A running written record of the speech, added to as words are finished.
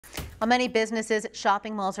Well, many businesses,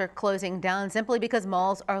 shopping malls are closing down simply because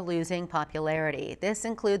malls are losing popularity. This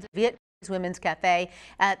includes Vietnamese Women's Cafe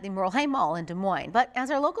at the Merle Hay Mall in Des Moines. But as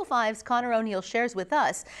our Local 5's Connor O'Neill shares with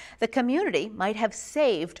us, the community might have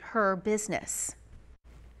saved her business.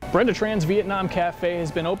 Brenda Tran's Vietnam Cafe has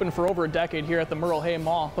been open for over a decade here at the Merle Hay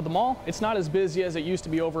Mall, but the mall, it's not as busy as it used to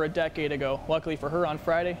be over a decade ago. Luckily for her, on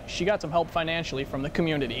Friday, she got some help financially from the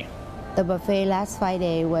community. The buffet last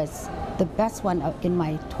Friday was the best one in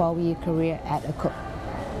my 12-year career at a cook.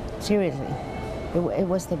 Seriously, it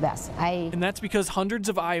was the best. And that's because hundreds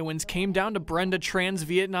of Iowans came down to Brenda Tran's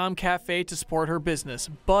Vietnam Cafe to support her business.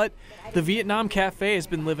 But the Vietnam Cafe has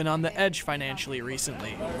been living on the edge financially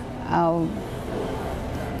recently.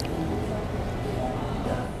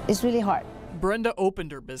 It's really hard. Brenda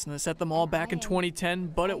opened her business at the mall back in 2010,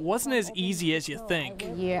 but it wasn't as easy as you think.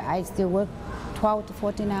 Yeah, I still work 12 to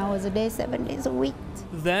 14 hours a day, 7 days a week.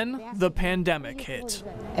 Then the pandemic hit.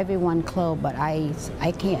 Everyone closed, but I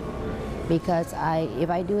can't, because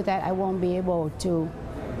if I do that, I won't be able to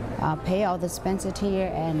pay all the expenses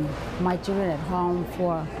here and my children at home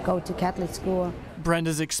go to Catholic school.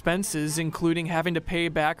 Brenda's expenses, including having to pay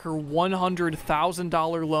back her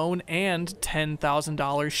 $100,000 loan and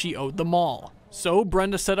 $10,000 she owed the mall. So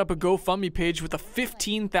Brenda set up a GoFundMe page with a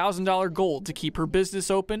 $15,000 goal to keep her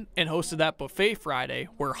business open and hosted that buffet Friday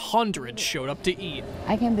where hundreds showed up to eat.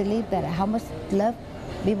 I can't believe that how much love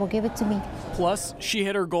people give it to me. Plus, she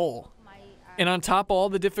hit her goal. And on top of all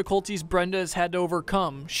the difficulties Brenda has had to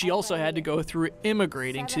overcome, she also had to go through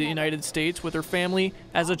immigrating to the United States with her family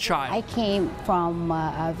as a child. I came from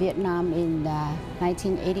Vietnam in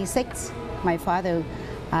 1986. My father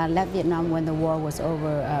left Vietnam when the war was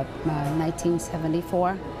over,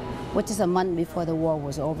 1974, which is a month before the war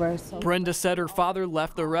was over. Brenda said her father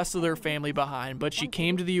left the rest of their family behind, but she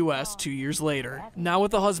came to the U.S. 2 years later. Now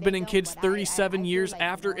with a husband and kids 37 years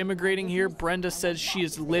after immigrating here, Brenda says she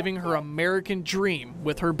is living her American dream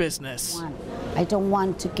with her business. I don't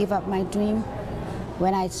want to give up my dream.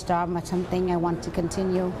 When I start something, I want to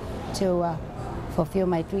continue to fulfill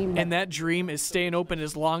my dream. And that dream is staying open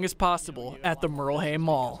as long as possible at the Merle Hay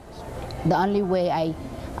Mall. The only way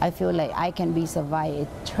I feel like I can be survived is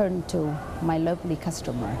turn to my lovely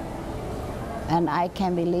customer. And I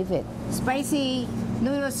can't believe it. Spicy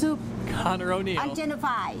noodle soup. Connor O'Neill.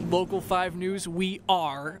 Identified. Local 5 News, we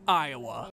are Iowa.